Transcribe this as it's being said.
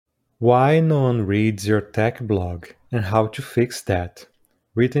Why No One Reads Your Tech Blog and How to Fix That,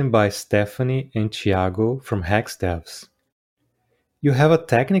 written by Stephanie and Tiago from HexDevs. You have a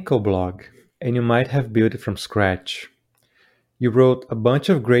technical blog, and you might have built it from scratch. You wrote a bunch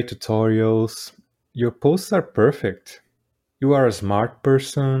of great tutorials. Your posts are perfect. You are a smart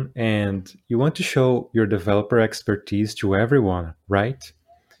person and you want to show your developer expertise to everyone, right?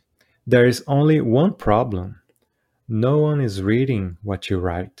 There is only one problem. No one is reading what you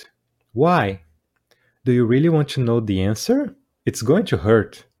write. Why? Do you really want to know the answer? It's going to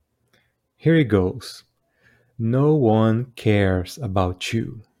hurt. Here it goes. No one cares about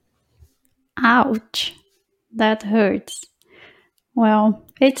you. Ouch, that hurts. Well,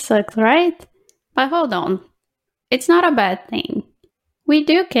 it sucks, right? But hold on, it's not a bad thing. We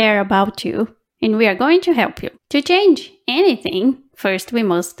do care about you, and we are going to help you. To change anything, first we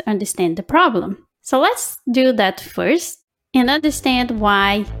must understand the problem. So let's do that first and understand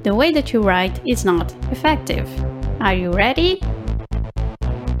why the way that you write is not effective. Are you ready?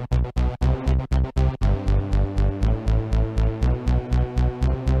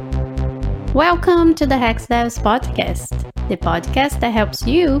 Welcome to the HexDevs podcast, the podcast that helps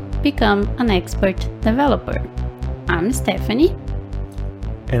you become an expert developer. I'm Stephanie.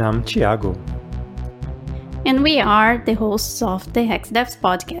 And I'm Tiago. And we are the hosts of the HexDevs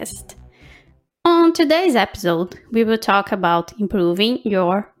podcast. On today's episode, we will talk about improving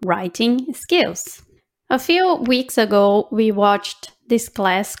your writing skills. A few weeks ago, we watched this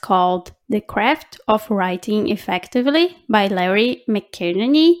class called The Craft of Writing Effectively by Larry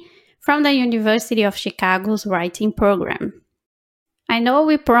McInerney from the University of Chicago's writing program. I know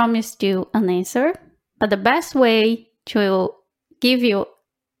we promised you an answer, but the best way to give you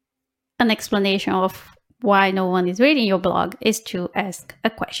an explanation of why no one is reading your blog is to ask a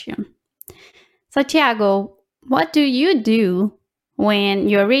question. So, Tiago, what do you do when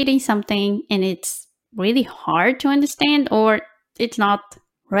you're reading something and it's really hard to understand or it's not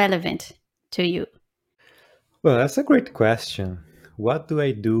relevant to you? Well, that's a great question. What do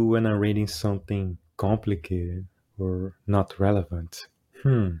I do when I'm reading something complicated or not relevant?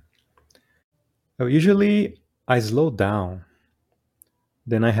 Well, usually I slow down.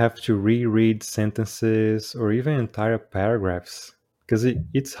 Then I have to reread sentences or even entire paragraphs because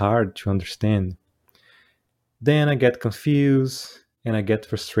it's hard to understand. Then I get confused and I get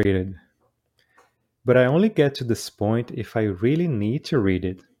frustrated. But I only get to this point if I really need to read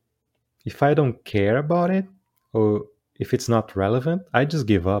it. If I don't care about it or if it's not relevant, I just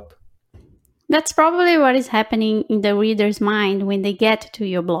give up. That's probably what is happening in the reader's mind when they get to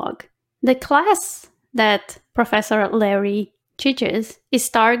your blog. The class that Professor Larry teaches is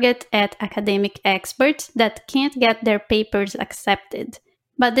targeted at academic experts that can't get their papers accepted.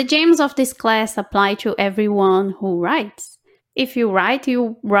 But the gems of this class apply to everyone who writes. If you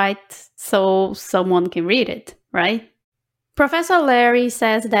write so someone can read it, right? Professor Larry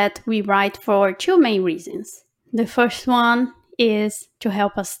says that we write for two main reasons. The first one is to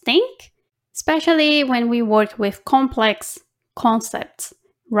help us think, especially when we work with complex concepts.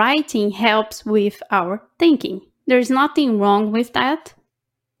 Writing helps with our thinking. There's nothing wrong with that.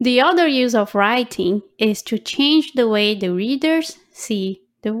 The other use of writing is to change the way the readers see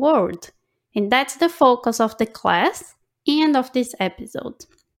the world. And that's the focus of the class and of this episode.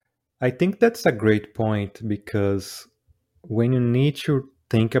 I think that's a great point because when you need to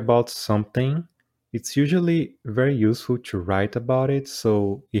think about something, it's usually very useful to write about it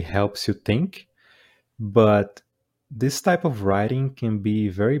so it helps you think. But this type of writing can be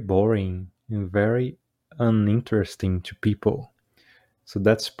very boring and very uninteresting to people. So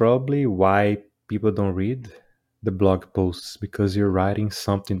that's probably why people don't read the blog posts because you're writing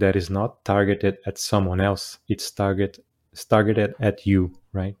something that is not targeted at someone else. It's targeted at you,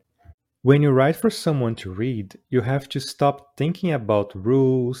 right? When you write for someone to read, you have to stop thinking about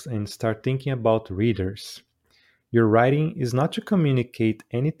rules and start thinking about readers. Your writing is not to communicate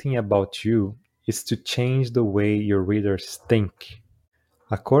anything about you, it's to change the way your readers think.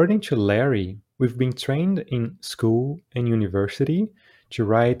 According to Larry, we've been trained in school and university to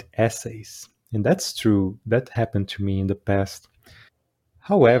write essays. And that's true, that happened to me in the past.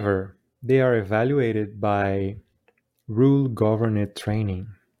 However, they are evaluated by rule governed training.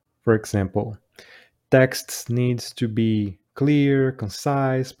 For example, texts needs to be clear,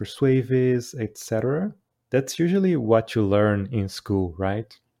 concise, persuasive, etc. That's usually what you learn in school,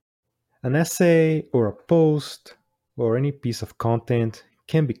 right? An essay or a post or any piece of content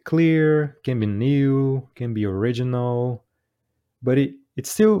can be clear, can be new, can be original, but it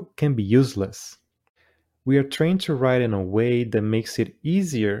still can be useless. We are trained to write in a way that makes it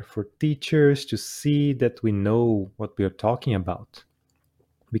easier for teachers to see that we know what we are talking about.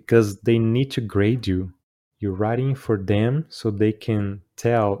 because they need to grade you. You're writing for them so they can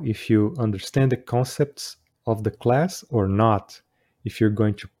tell if you understand the concepts of the class or not, if you're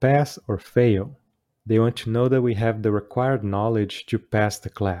going to pass or fail. They want to know that we have the required knowledge to pass the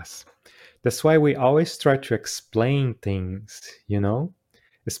class. That's why we always try to explain things,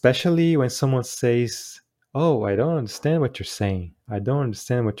 especially when someone says, "Oh, I don't understand what you're saying. I don't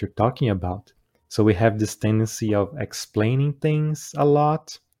understand what you're talking about." So we have this tendency of explaining things a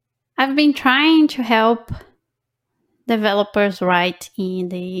lot. I've been trying to help developers write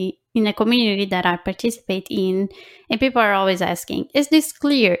in a community that I participate in, and people are always asking, "Is this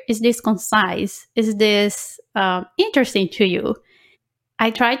clear? Is this concise? Is this interesting to you?" I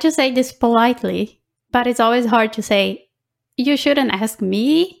try to say this politely, but it's always hard to say, "You shouldn't ask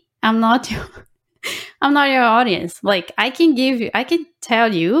me. I'm not your, I'm not your audience. Like I can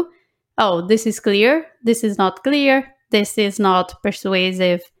tell you, oh, this is clear. This is not clear. This is not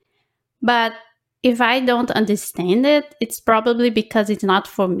persuasive." But if I don't understand it, it's probably because it's not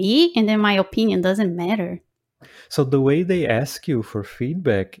for me, and then my opinion doesn't matter. So the way they ask you for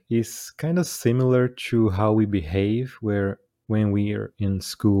feedback is kind of similar to how we behave where when we are in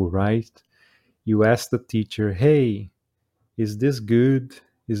school, right? You ask the teacher, "Hey, is this good?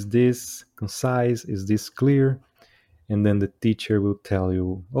 Is this concise? Is this clear?" And then the teacher will tell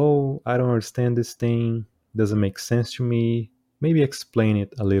you, "Oh, I don't understand this thing. Doesn't make sense to me. Maybe explain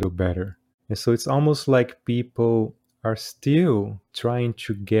it a little better." And so it's almost like people are still trying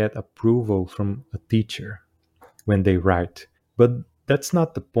to get approval from a teacher when they write. But that's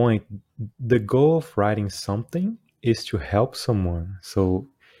not the point. The goal of writing something is to help someone. So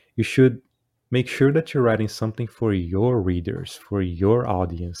you should make sure that you're writing something for your readers, for your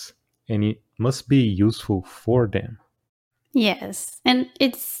audience, and it must be useful for them. Yes, and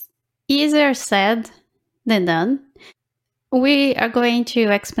it's easier said than done. We are going to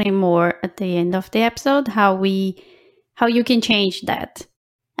explain more at the end of the episode how you can change that.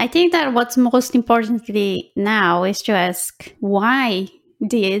 I think that what's most importantly now is to ask, why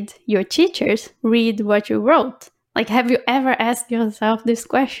did your teachers read what you wrote? Like, have you ever asked yourself this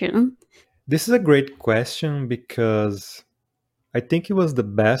question? This is a great question because I think it was the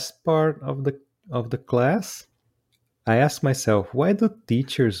best part of the class. I asked myself, why do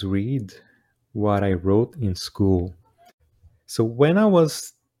teachers read what I wrote in school? So when I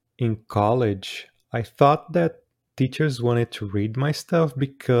was in college, I thought that teachers wanted to read my stuff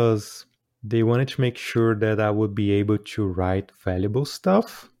because they wanted to make sure that I would be able to write valuable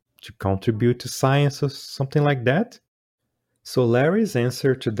stuff to contribute to science or something like that. So Larry's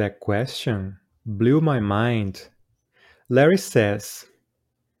answer to that question blew my mind. Larry says,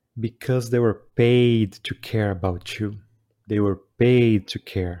 because they were paid to care about you. They were paid to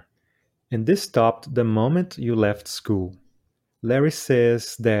care. And this stopped the moment you left school. Larry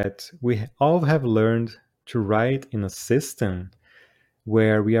says that we all have learned to write in a system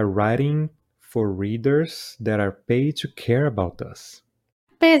where we are writing for readers that are paid to care about us.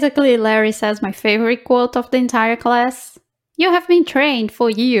 Basically, Larry says my favorite quote of the entire class: "You have been trained for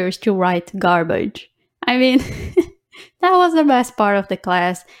years to write garbage." I mean, that was the best part of the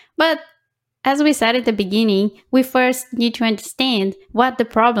class. But as we said at the beginning, we first need to understand what the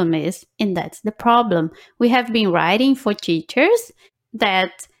problem is, and that's the problem. We have been writing for teachers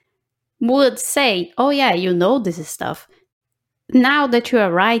that would say, "Oh, yeah, you know this stuff." Now that you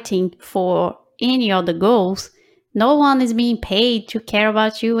are writing for any other goals, no one is being paid to care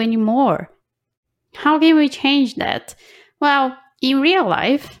about you anymore. How can we change that? Well, in real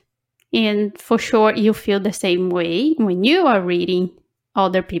life, and for sure you feel the same way when you are reading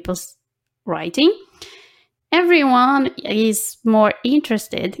other people's writing, everyone is more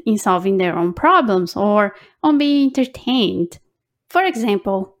interested in solving their own problems or on being entertained. For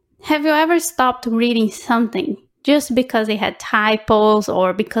example, have you ever stopped reading something just because it had typos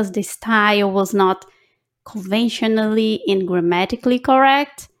or because the style was not conventionally and grammatically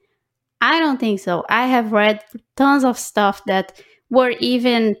correct? I don't think so. I have read tons of stuff that were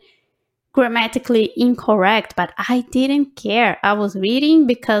even grammatically incorrect, but I didn't care. I was reading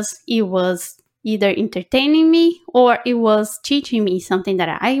because it was either entertaining me or it was teaching me something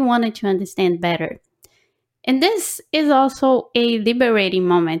that I wanted to understand better. And this is also a liberating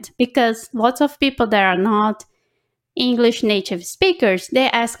moment because lots of people that are not English native speakers, they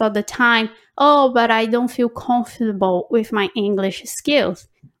ask all the time, "Oh, but I don't feel comfortable with my English skills."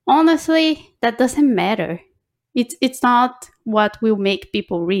 Honestly, that doesn't matter. It's not what will make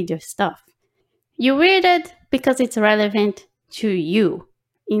people read your stuff. You read it because it's relevant to you.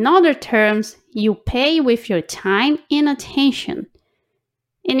 In other terms, you pay with your time and attention.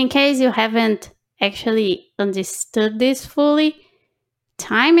 And in case you haven't actually understood this fully,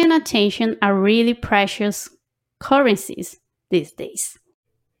 Time and attention are really precious currencies these days.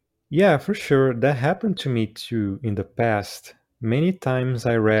 Yeah, for sure. That happened to me too in the past. Many times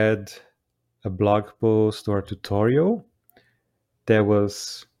I read a blog post or a tutorial that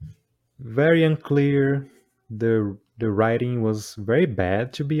was very unclear. The writing was very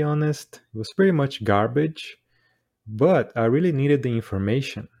bad, to be honest. It was pretty much garbage, but I really needed the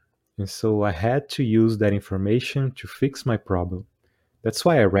information. And so I had to use that information to fix my problem. That's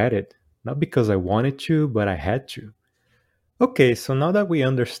why I read it. Not because I wanted to, but I had to. Okay, so now that we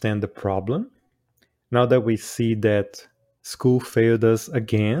understand the problem, now that we see that school failed us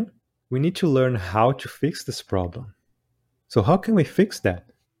again, we need to learn how to fix this problem. So, how can we fix that?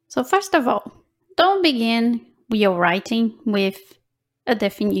 So, first of all, don't begin your writing with a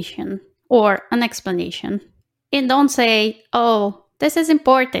definition or an explanation. And don't say, oh, this is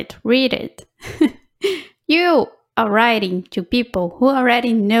important, read it. You are writing to people who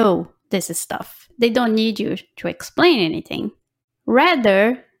already know this stuff. They don't need you to explain anything.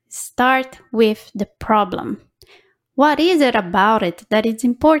 Rather, start with the problem. What is it about it that is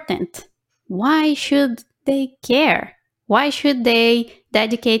important? Why should they care? Why should they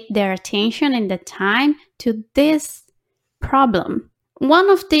dedicate their attention and the time to this problem? One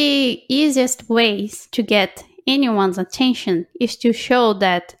of the easiest ways to get anyone's attention is to show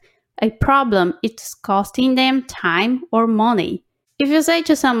that a problem is costing them time or money. If you say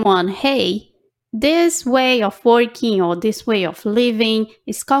to someone, hey, this way of working or this way of living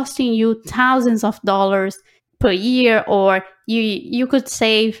is costing you thousands of dollars per year, or you could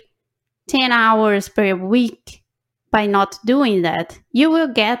save 10 hours per week by not doing that, you will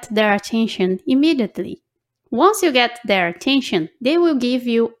get their attention immediately. Once you get their attention, they will give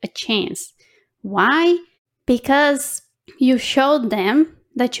you a chance. Why? Because you showed them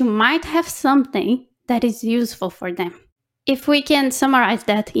that you might have something that is useful for them. If we can summarize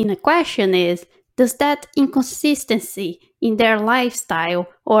that in a question is, does that inconsistency in their lifestyle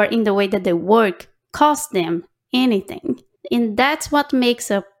or in the way that they work cost them anything? And that's what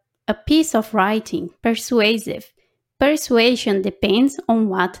makes a piece of writing persuasive. Persuasion depends on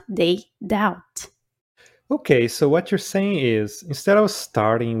what they doubt. Okay, so what you're saying is instead of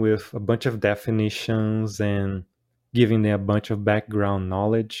starting with a bunch of definitions and giving them a bunch of background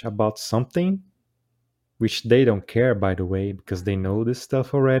knowledge about something, which they don't care, by the way, because they know this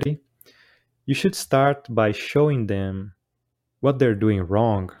stuff already, you should start by showing them what they're doing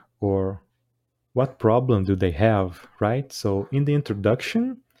wrong or what problem do they have, right? So in the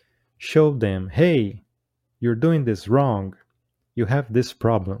introduction, show them, hey, you're doing this wrong. You have this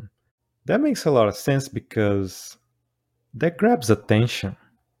problem. That makes a lot of sense because that grabs attention.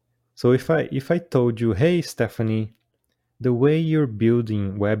 So if I told you, hey Stephanie, the way you're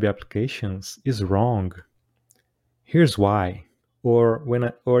building web applications is wrong. Here's why. Or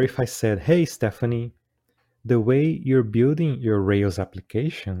if I said, hey Stephanie, the way you're building your Rails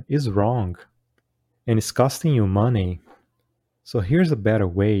application is wrong and it's costing you money. So here's a better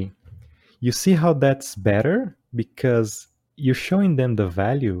way. You see how that's better? Because you're showing them the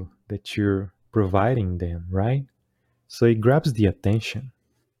value that you're providing them, right? So it grabs the attention.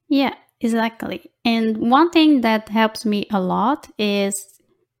 Yeah, exactly. And one thing that helps me a lot is,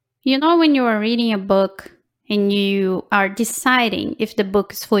 when you are reading a book and you are deciding if the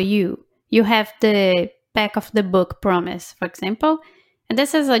book is for you, you have the back of the book promise, for example. And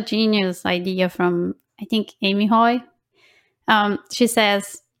this is a genius idea from, I think, Amy Hoy. She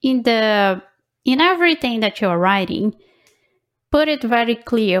says, in everything that you're writing, put it very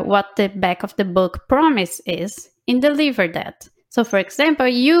clear what the back of the book promise is and deliver that. So for example,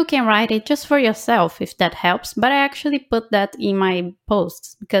 you can write it just for yourself if that helps, but I actually put that in my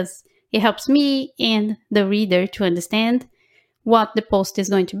posts because it helps me and the reader to understand what the post is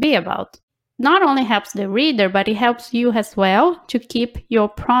going to be about. Not only helps the reader, but it helps you as well to keep your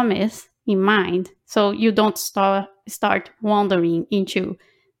promise in mind. So you don't start wandering into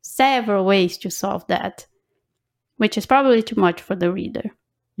several ways to solve that, which is probably too much for the reader.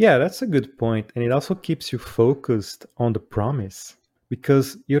 Yeah, that's a good point. And it also keeps you focused on the promise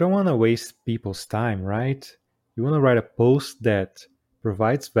because you don't want to waste people's time, right? You want to write a post that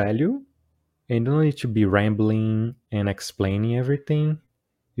provides value and you don't need to be rambling and explaining everything.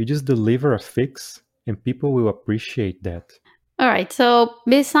 You just deliver a fix and people will appreciate that. All right, so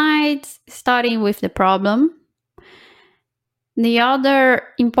besides starting with the problem, the other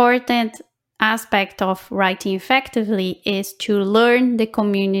important aspect of writing effectively is to learn the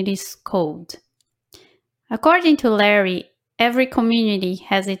community's code. According to Larry, every community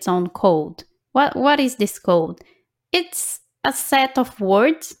has its own code. What is this code? It's a set of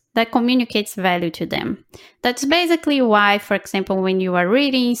words that communicates value to them. That's basically why, for example, when you are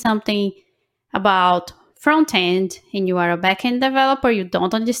reading something about front end and you are a back end developer, you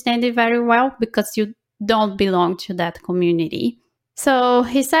don't understand it very well because you don't belong to that community. So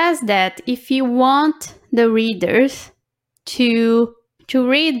he says that if you want the readers to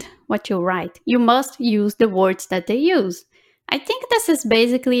read what you write, you must use the words that they use. I think this is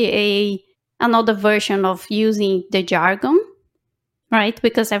basically another version of using the jargon, right?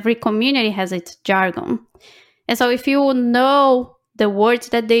 Because every community has its jargon. And so if you know the words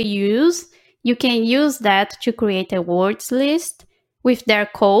that they use, you can use that to create a words list with their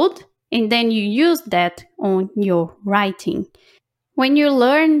code, and then you use that on your writing. When you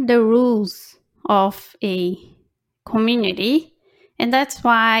learn the rules of a community, and that's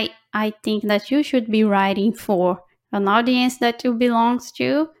why I think that you should be writing for an audience that you belongs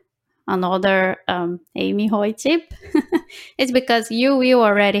to, another Amy Hoy tip, it's because you will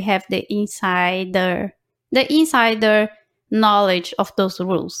already have the insider knowledge of those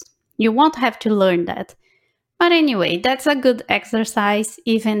rules. You won't have to learn that. But anyway, that's a good exercise,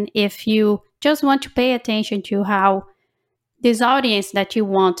 even if you just want to pay attention to how this audience that you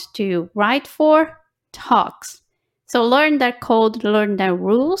want to write for talks. So learn their code, learn their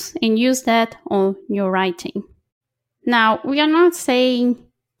rules, and use that on your writing. Now, we are not saying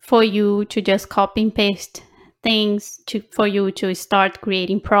for you to just copy and paste things for you to start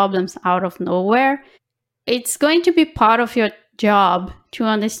creating problems out of nowhere. It's going to be part of your job to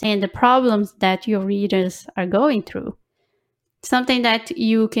understand the problems that your readers are going through. Something that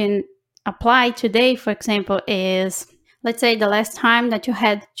you can apply today, for example, is, let's say, the last time that you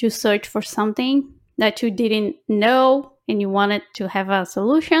had to search for something that you didn't know and you wanted to have a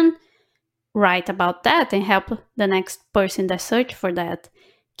solution. Write about that and help the next person that search for that.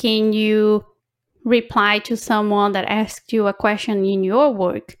 Can you reply to someone that asked you a question in your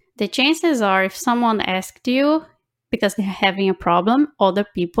work? The chances are, if someone asked you because they're having a problem, other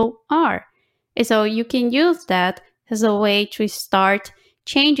people are. And so you can use that as a way to start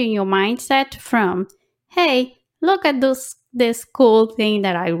changing your mindset from, hey, look at this cool thing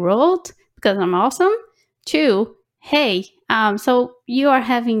that I wrote because I'm awesome, to, hey, so you are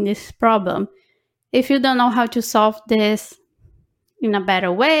having this problem. If you don't know how to solve this in a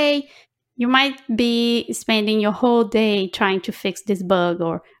better way, you might be spending your whole day trying to fix this bug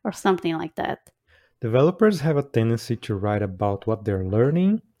or something like that. Developers have a tendency to write about what they're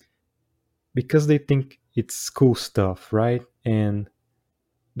learning because they think it's cool stuff, right? And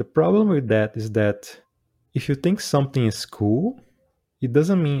the problem with that is that if you think something is cool, it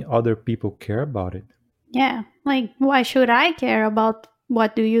doesn't mean other people care about it. Yeah, like, why should I care about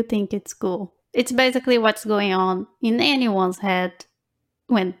what do you think it's cool? It's basically what's going on in anyone's head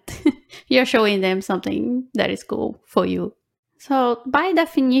when you're showing them something that is cool for you. So, by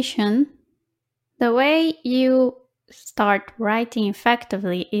definition, the way you start writing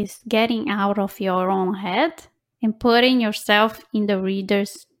effectively is getting out of your own head and putting yourself in the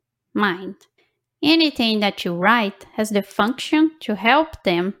reader's mind. Anything that you write has the function to help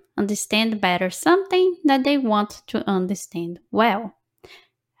them understand better something that they want to understand well.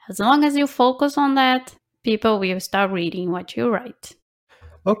 As long as you focus on that, people will start reading what you write.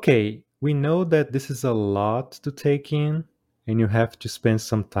 Okay, we know that this is a lot to take in, and you have to spend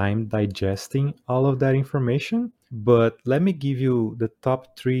some time digesting all of that information. But let me give you the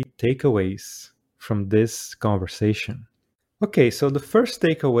top 3 takeaways from this conversation. Okay, so the first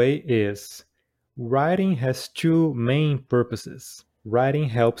takeaway is writing has two main purposes. Writing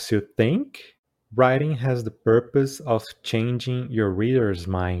helps you think. Writing has the purpose of changing your reader's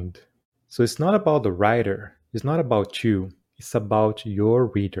mind. So it's not about the writer, it's not about you, it's about your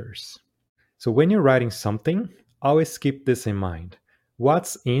readers. So when you're writing something, always keep this in mind.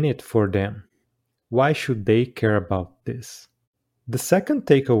 What's in it for them? Why should they care about this? The second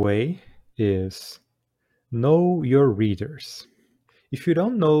takeaway is know your readers. If you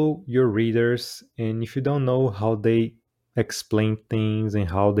don't know your readers and if you don't know how they explain things and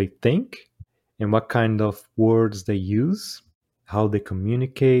how they think and what kind of words they use, how they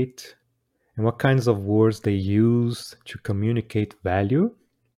communicate, and what kinds of words they use to communicate value,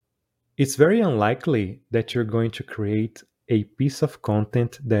 it's very unlikely that you're going to create a piece of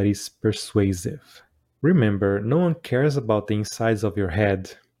content that is persuasive. Remember, no one cares about the insides of your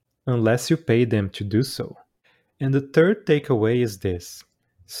head unless you pay them to do so. And the third takeaway is this: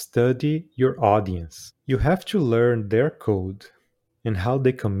 study your audience. You have to learn their code and how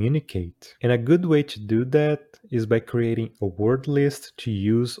they communicate. And a good way to do that is by creating a word list to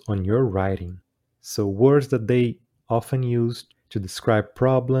use on your writing. So, words that they often use to describe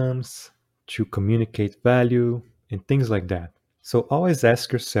problems, to communicate value, and things like that. So always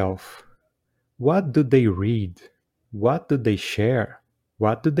ask yourself, what do they read? What do they share?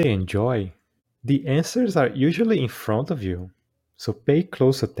 What do they enjoy? The answers are usually in front of you, so pay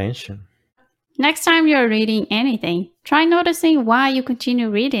close attention. Next time you're reading anything, try noticing why you continue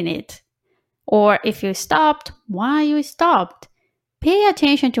reading it. Or if you stopped, why you stopped. Pay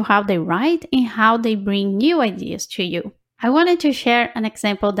attention to how they write and how they bring new ideas to you. I wanted to share an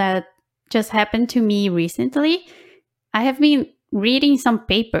example that just happened to me recently. I have been reading some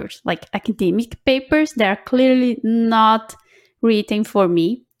papers, like academic papers, that are clearly not written for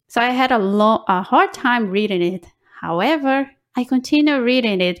me. So I had a hard time reading it. However, I continued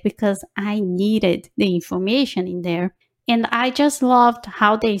reading it because I needed the information in there. And I just loved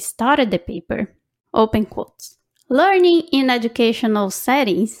how they started the paper. Open quotes. Learning in educational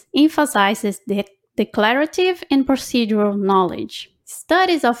settings emphasizes the declarative and procedural knowledge.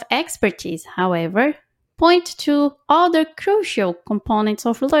 Studies of expertise, however, point to other crucial components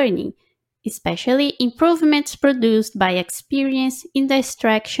of learning, especially improvements produced by experience in the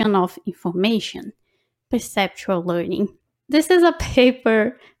extraction of information, perceptual learning. This is a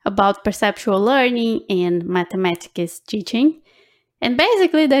paper about perceptual learning and mathematics teaching. And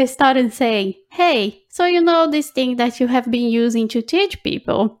basically, they started saying, hey, so you know this thing that you have been using to teach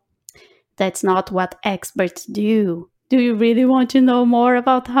people? That's not what experts do. Do you really want to know more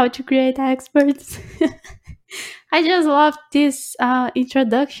about how to create experts? I just love this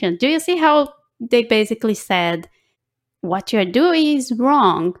introduction. Do you see how they basically said, what you're doing is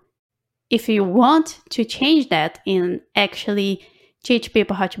wrong? If you want to change that and actually teach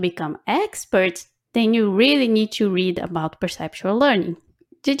people how to become experts, then you really need to read about perceptual learning.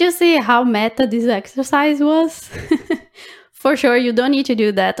 Did you see how meta this exercise was? For sure, you don't need to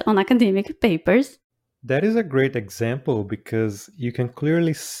do that on academic papers. That is a great example because you can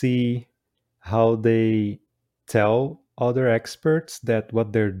clearly see how they tell other experts that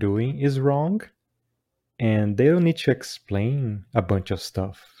what they're doing is wrong, and they don't need to explain a bunch of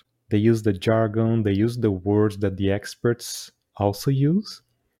stuff. They use the jargon, they use the words that the experts also use,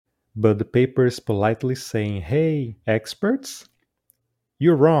 but the paper is politely saying, hey, experts,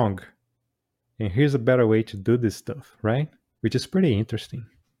 you're wrong, and here's a better way to do this stuff, right? Which is pretty interesting.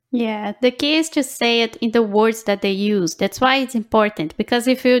 Yeah, the key is to say it in the words that they use. That's why it's important, because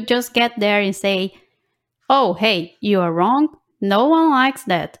if you just get there and say, oh, hey, you are wrong, no one likes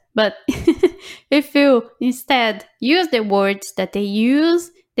that. But if you instead use the words that they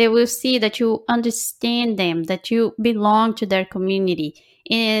use, they will see that you understand them, that you belong to their community,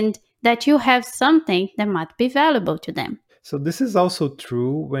 and that you have something that might be valuable to them. So this is also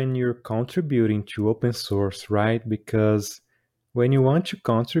true when you're contributing to open source, right? Because when you want to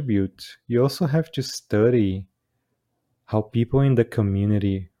contribute, you also have to study how people in the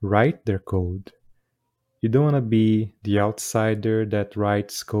community write their code. You don't want to be the outsider that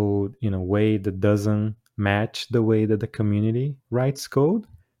writes code in a way that doesn't match the way that the community writes code.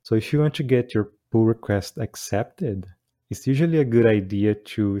 So if you want to get your pull request accepted, it's usually a good idea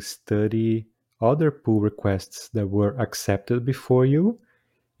to study other pull requests that were accepted before you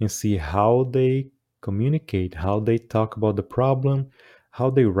and see how they communicate, how they talk about the problem,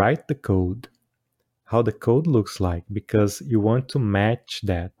 how they write the code, how the code looks like, because you want to match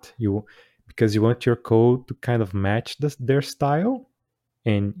that. Because you want your code to kind of match their style,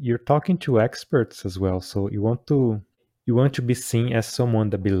 and you're talking to experts as well, so you want to be seen as someone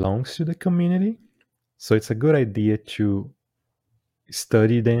that belongs to the community. So it's a good idea to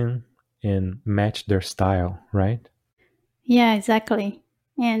study them and match their style, right? Yeah, exactly.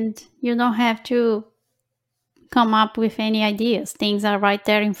 And you don't have to come up with any ideas. Things are right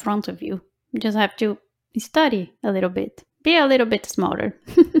there in front of you. You just have to study a little bit, be a little bit smarter.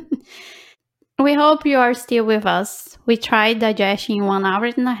 We hope you are still with us. We tried digesting 1 hour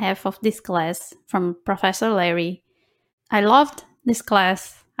and a half of this class from Professor Larry. I loved this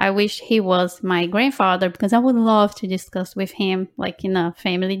class. I wish he was my grandfather because I would love to discuss with him, like in a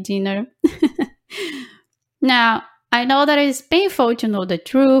family dinner. Now, I know that it's painful to know the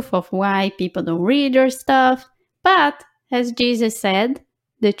truth of why people don't read your stuff, but as Jesus said,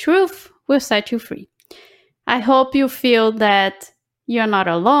 the truth will set you free. I hope you feel that you're not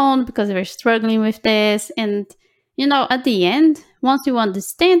alone because you're struggling with this. And, at the end, once you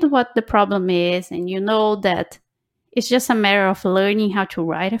understand what the problem is and you know that it's just a matter of learning how to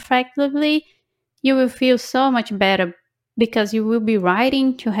write effectively, you will feel so much better because you will be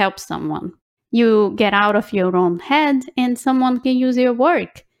writing to help someone. You get out of your own head and someone can use your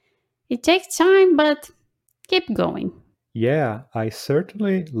work. It takes time, but keep going. Yeah, I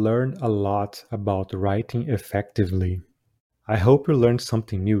certainly learned a lot about writing effectively. I hope you learned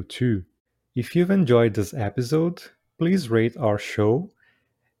something new too. If you've enjoyed this episode, please rate our show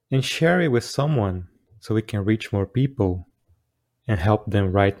and share it with someone so we can reach more people and help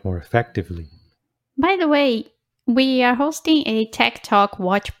them write more effectively. By the way, we are hosting a Tech Talk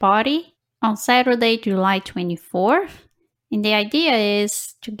watch party on Saturday, July 24th. And the idea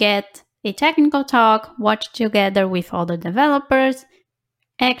is to get a technical talk watched together with other developers,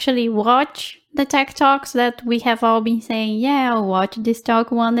 actually watch the tech talks that we have all been saying, yeah, I'll watch this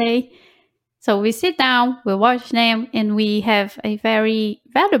talk one day. So we sit down, we watch them, and we have a very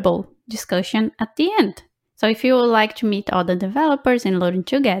valuable discussion at the end. So if you would like to meet other developers and learn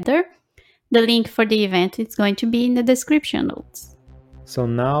together, the link for the event is going to be in the description notes. So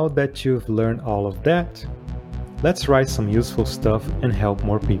now that you've learned all of that, let's write some useful stuff and help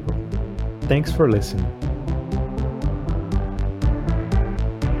more people. Thanks for listening.